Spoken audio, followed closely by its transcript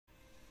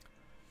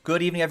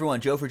Good evening,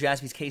 everyone. Joe for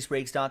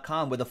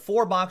JaspysCaseBreaks.com with a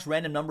 4-box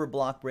random number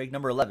block break,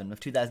 number 11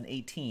 of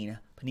 2018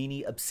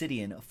 Panini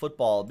Obsidian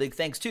Football. Big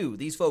thanks to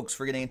these folks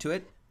for getting into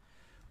it.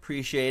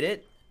 Appreciate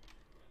it.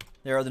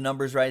 There are the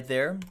numbers right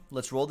there.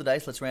 Let's roll the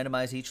dice. Let's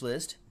randomize each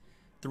list.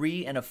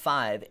 3 and a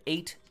 5,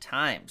 8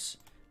 times.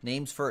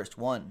 Names first.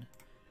 1,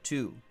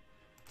 2,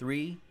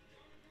 3,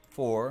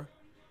 4,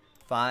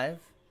 5,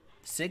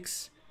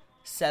 6,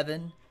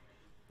 7,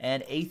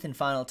 and 8th and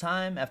final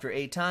time. After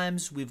 8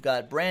 times, we've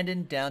got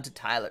Brandon down to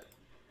Tyler.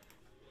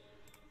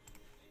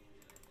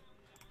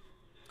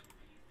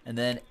 And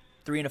then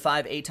 3 and a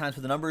 5, 8 times for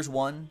the numbers.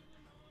 1,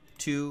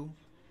 2,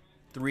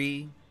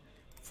 3,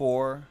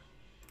 4,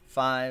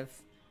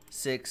 5,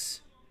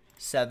 6,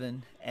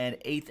 7, and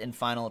 8th and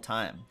final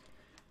time.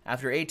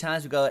 After 8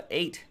 times, we've got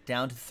 8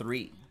 down to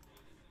 3.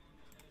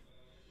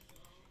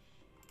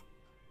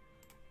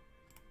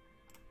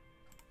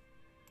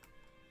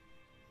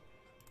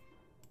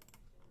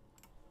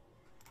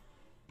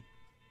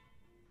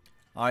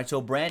 All right,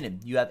 so Brandon,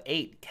 you have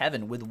 8.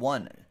 Kevin with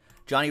 1.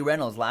 Johnny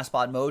Reynolds, Last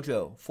Spot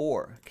Mojo,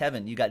 4.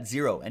 Kevin, you got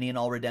 0. Any and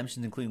all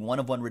redemptions, including 1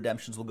 of 1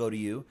 redemptions, will go to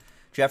you.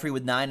 Jeffrey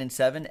with 9 and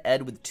 7.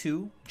 Ed with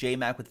 2. J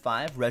Mac with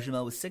 5.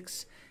 Reginald with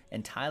 6.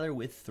 And Tyler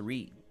with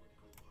 3.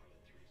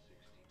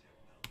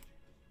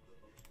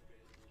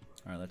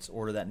 All right, let's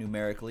order that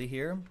numerically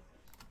here.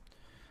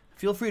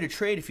 Feel free to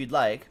trade if you'd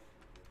like.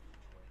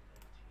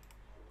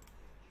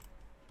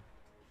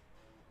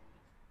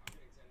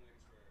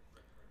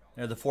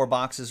 There are the 4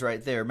 boxes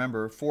right there.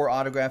 Remember, 4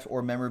 autographs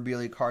or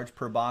memorabilia cards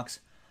per box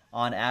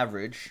on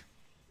average.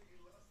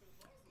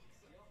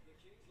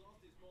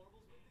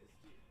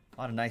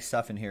 A lot of nice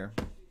stuff in here.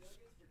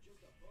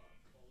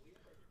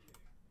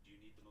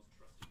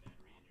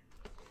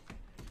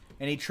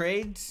 Any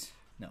trades?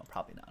 No,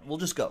 probably not. We'll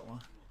just go.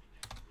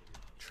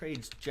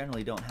 Trades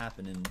generally don't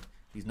happen in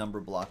these number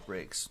block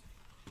breaks.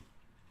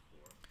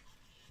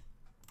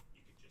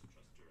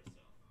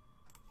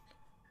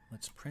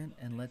 Let's print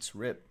and let's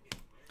rip.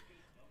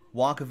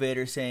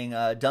 Wonkavator saying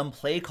dumb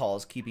play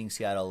calls keeping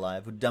Seattle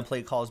alive. Dumb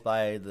play calls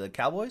by the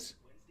Cowboys?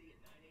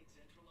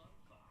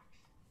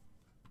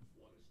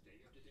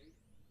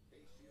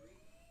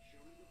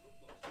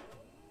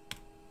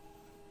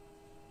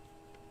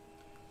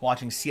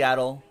 Watching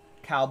Seattle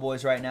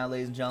Cowboys right now,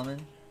 ladies and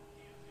gentlemen.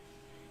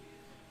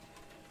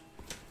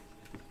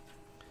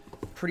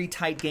 Pretty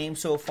tight game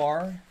so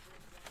far.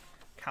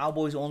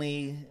 Cowboys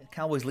leading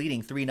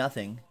 3-0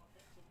 in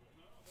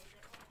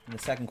the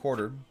second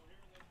quarter.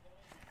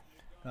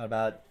 Got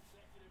about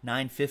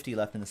 9:50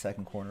 left in the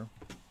second quarter.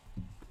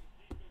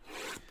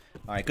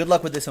 All right, good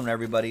luck with this one,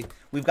 everybody.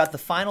 We've got the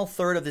final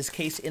third of this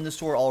case in the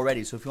store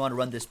already, so if you want to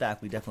run this back,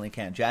 we definitely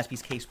can.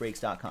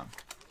 JaspysCaseBreaks.com.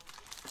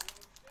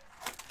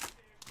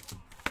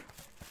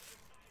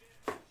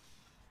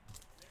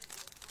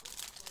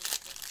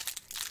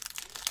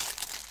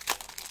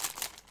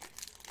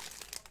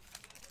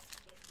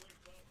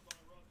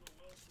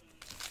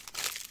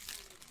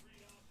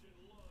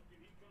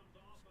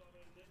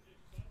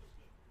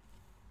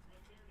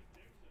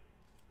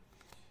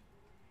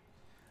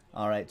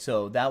 All right,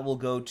 so that will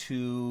go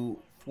to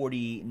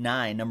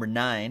 49, number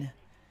 9.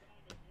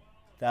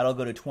 That'll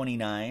go to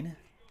 29.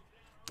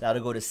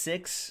 That'll go to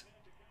 6.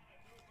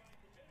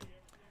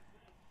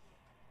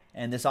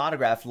 And this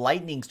autograph,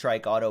 Lightning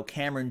Strike auto,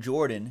 Cameron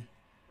Jordan,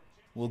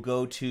 will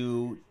go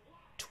to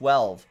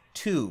 12.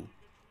 2.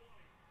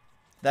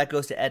 That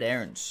goes to Ed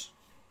Aarons.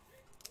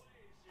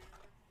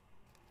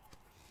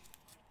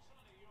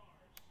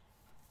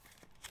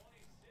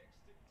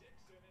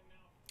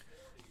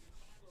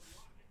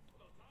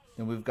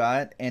 And we've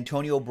got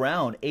Antonio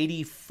Brown,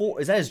 84.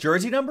 Is that his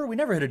jersey number? We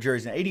never hit a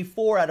jersey.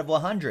 84 out of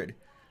 100.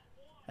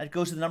 That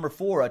goes to the number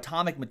 4,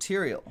 Atomic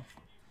Material.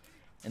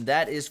 And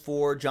that is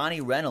for Johnny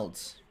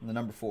Reynolds, the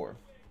number 4.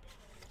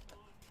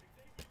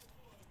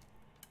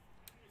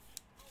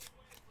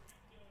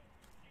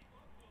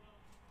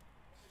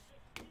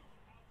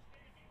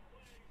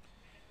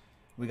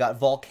 We got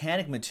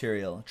Volcanic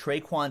Material,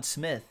 Traquan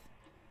Smith.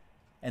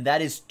 And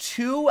that is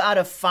 2 out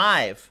of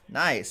 5.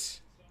 Nice.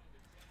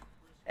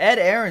 Ed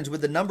Aarons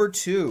with the number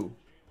 2.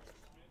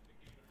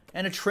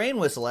 And a train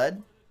whistle,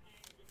 Ed.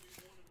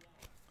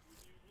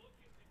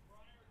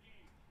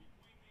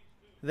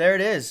 There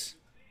it is.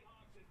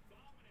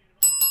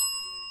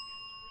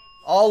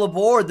 All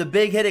aboard the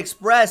Big Hit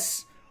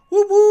Express.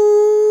 Whoop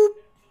whoop.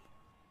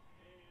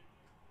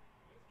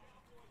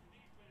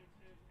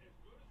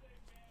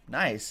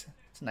 Nice.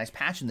 It's a nice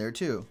patch in there,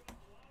 too.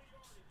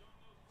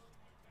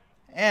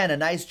 And a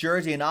nice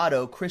jersey and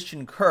auto.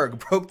 Christian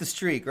Kirk broke the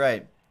streak,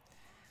 right.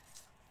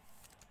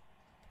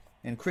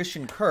 And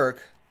Christian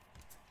Kirk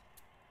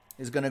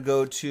is going to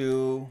go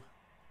to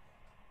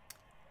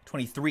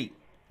 23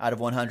 out of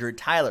 100.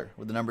 Tyler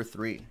with the number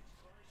 3.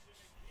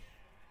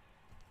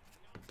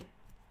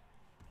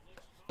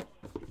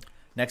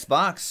 Next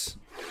box.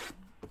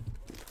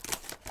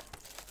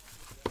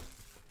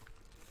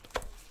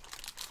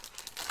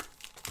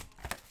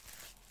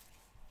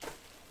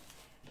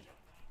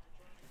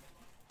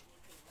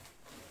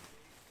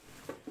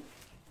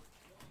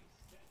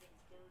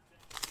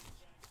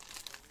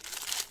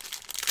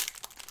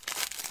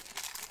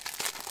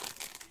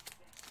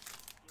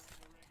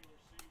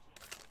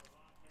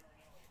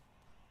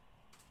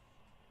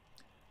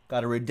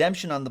 Got a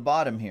redemption on the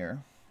bottom here.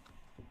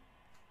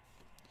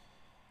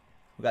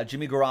 We got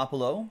Jimmy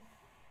Garoppolo.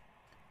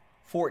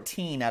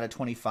 14 out of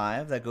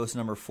 25. That goes to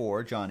number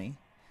 4, Johnny.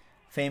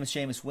 Famous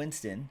Jameis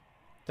Winston.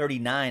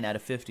 39 out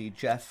of 50.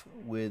 Jeff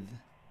with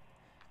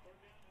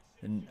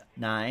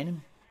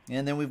 9.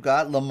 And then we've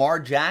got Lamar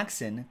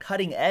Jackson.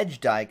 Cutting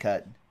edge die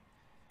cut.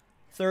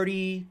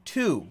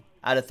 32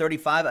 out of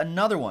 35.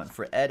 Another one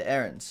for Ed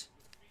Aarons.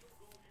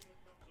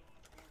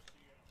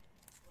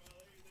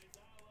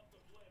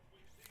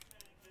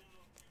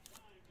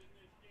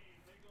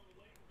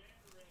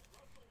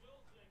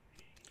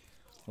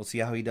 We'll see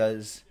how he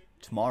does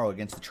tomorrow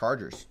against the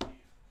Chargers.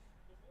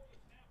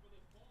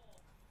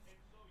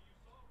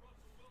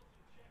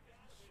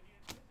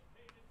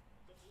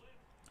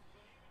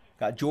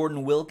 Got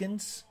Jordan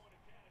Wilkins.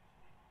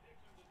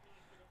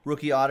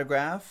 Rookie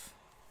autograph.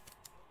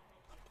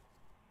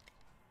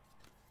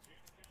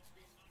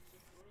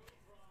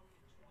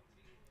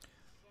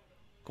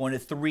 Going to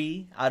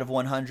 3 out of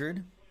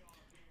 100.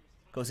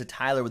 Goes to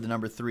Tyler with the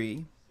number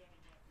 3.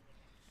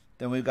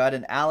 Then we've got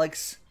an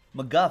Alex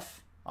McGuff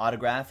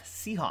autograph,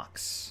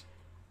 Seahawks.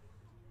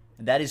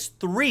 And that is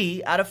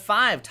 3 out of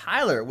 5.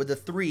 Tyler with the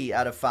 3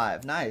 out of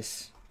 5.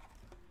 Nice.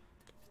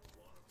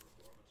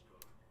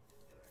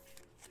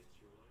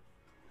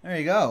 There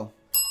you go.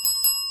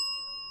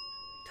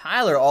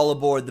 Tyler all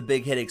aboard the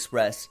Big Hit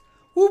Express.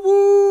 Whoop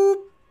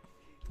whoop.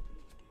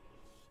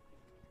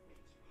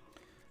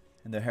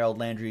 And the Harold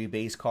Landry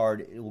base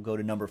card, it will go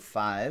to number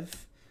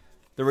 5.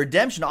 The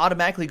redemption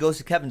automatically goes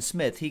to Kevin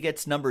Smith. He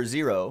gets number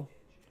 0.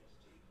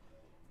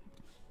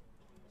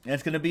 And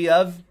it's going to be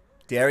of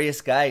Darius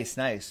Geis.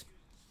 Nice.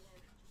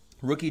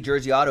 Rookie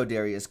jersey auto,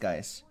 Darius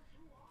Geis.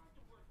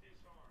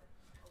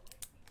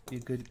 Be a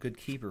good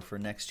keeper for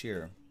next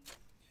year.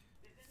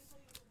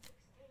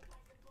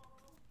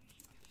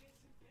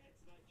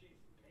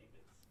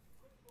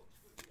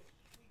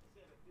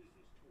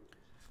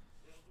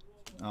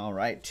 All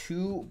right,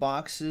 2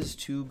 boxes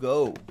to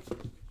go.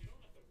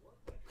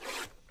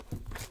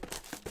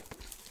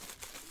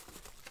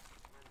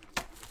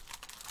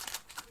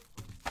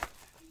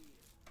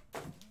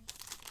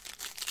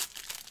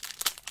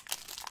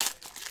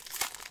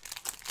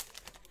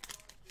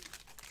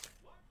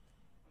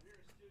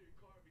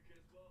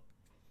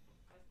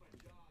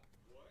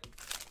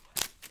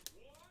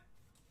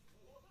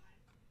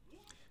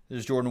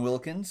 There's Jordan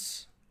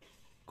Wilkins,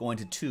 going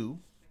to 2,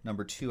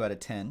 number 2 out of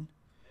 10.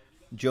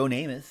 Joe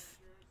Namath,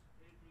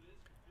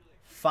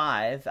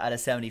 5 out of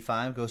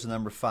 75, goes to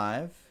number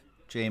 5.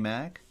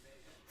 J-Mac.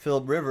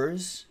 Phillip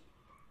Rivers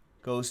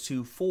goes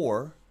to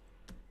 4.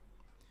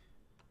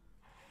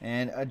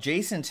 And a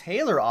Jason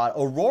Taylor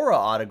Aurora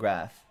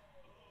autograph,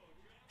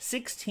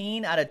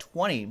 16 out of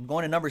 20.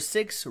 Going to number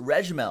 6,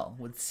 Regimel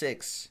with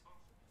 6.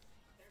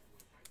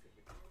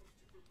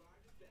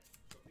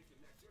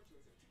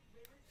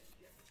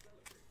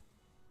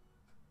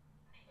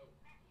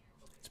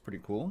 It's pretty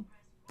cool.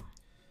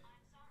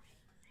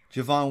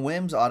 Javon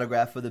Wims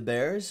autograph for the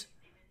Bears.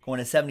 Going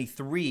to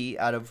 73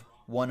 out of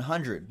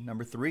 100.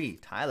 Number 3,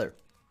 Tyler.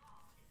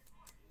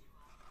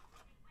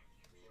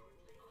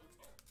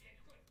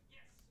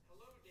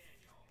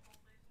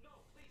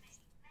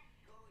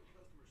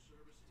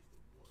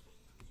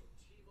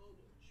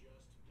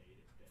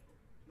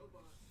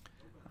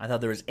 I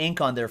thought there was ink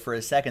on there for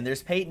a second.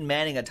 There's Peyton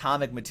Manning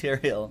atomic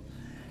material.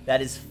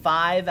 That is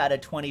 5 out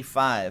of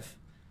 25.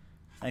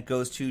 That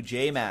goes to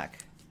J-Mac.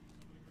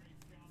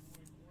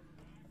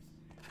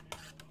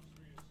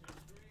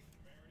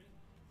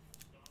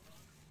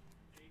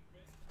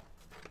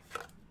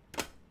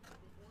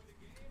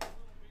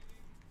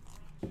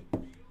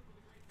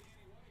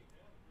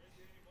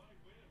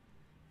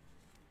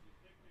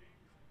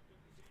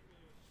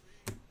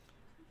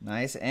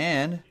 Nice.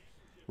 And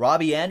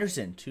Robbie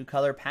Anderson,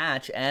 2-color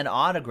patch and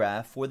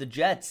autograph for the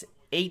Jets.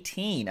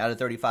 18 out of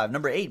 35.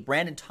 Number 8,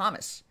 Brandon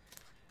Thomas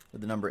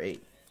with the number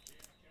 8.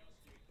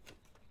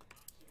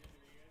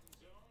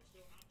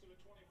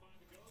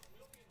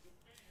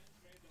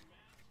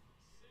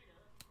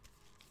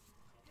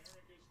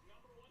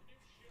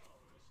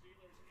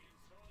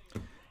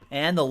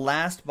 And the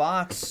last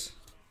box.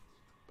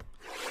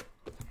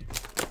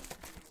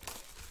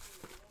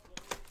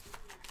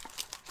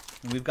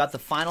 And we've got the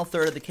final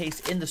third of the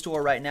case in the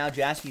store right now,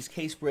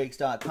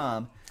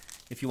 jaspyscasebreaks.com,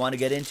 if you want to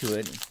get into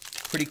it.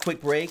 Pretty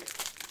quick break.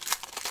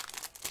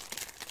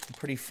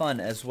 Pretty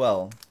fun as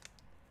well.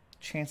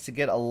 Chance to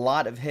get a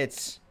lot of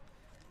hits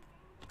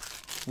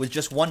with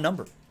just one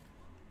number.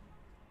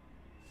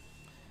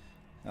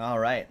 All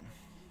right.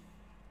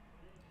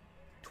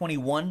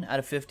 21 out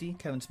of 50,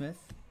 Kevin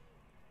Smith.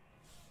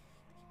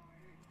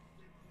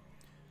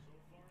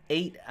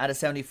 8 out of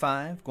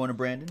 75, going to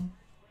Brandon.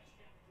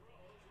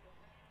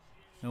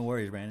 No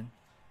worries, Brandon.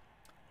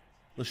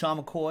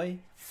 LaShawn McCoy,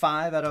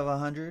 5 out of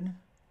 100.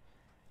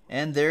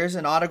 And there's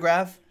an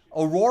autograph,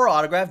 Aurora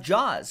autograph,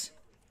 Jaws.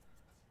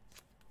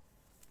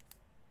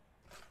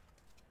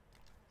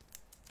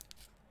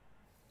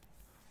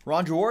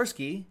 Ron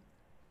Jaworski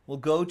will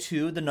go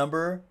to the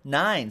number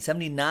 9,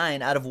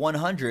 79 out of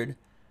 100.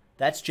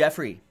 That's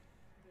Jeffrey.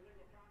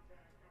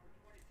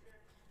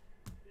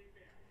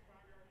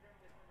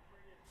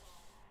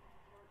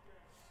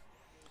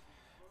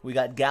 We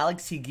got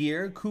Galaxy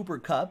Gear, Cooper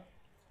Cup.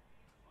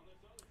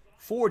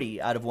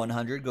 40 out of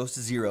 100 goes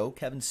to 0.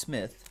 Kevin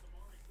Smith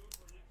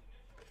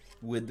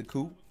with the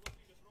coupe.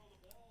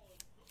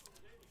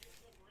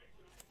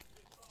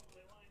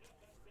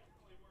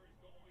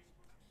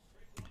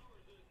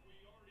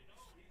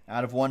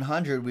 Out of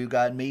 100, we've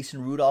got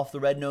Mason Rudolph, the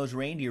Red-Nosed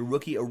Reindeer,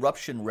 rookie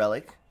eruption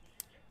relic.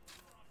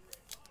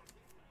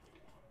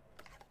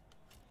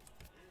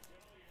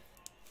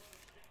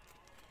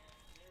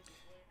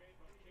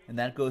 And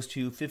that goes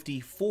to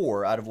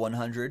 54 out of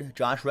 100.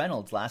 Josh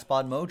Reynolds, last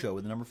spot mojo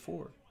with the number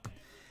 4.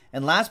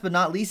 And last but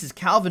not least is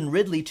Calvin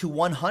Ridley to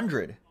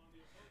 100.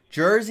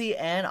 Jersey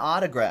and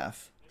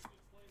autograph.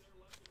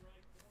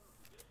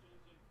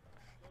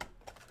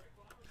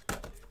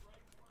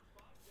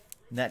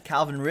 And that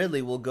Calvin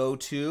Ridley will go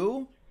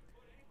to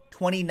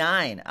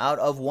 29 out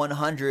of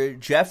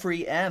 100.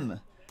 Jeffrey M.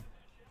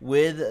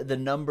 with the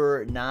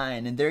number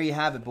 9. And there you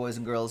have it, boys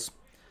and girls.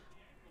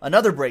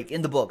 Another break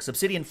in the books.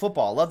 Obsidian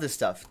Football. Love this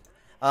stuff.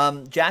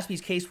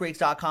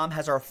 JaspysCaseBreaks.com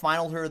has our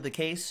final herd of the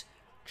case.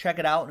 Check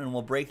it out, and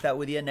we'll break that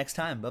with you next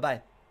time.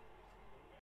 Bye-bye.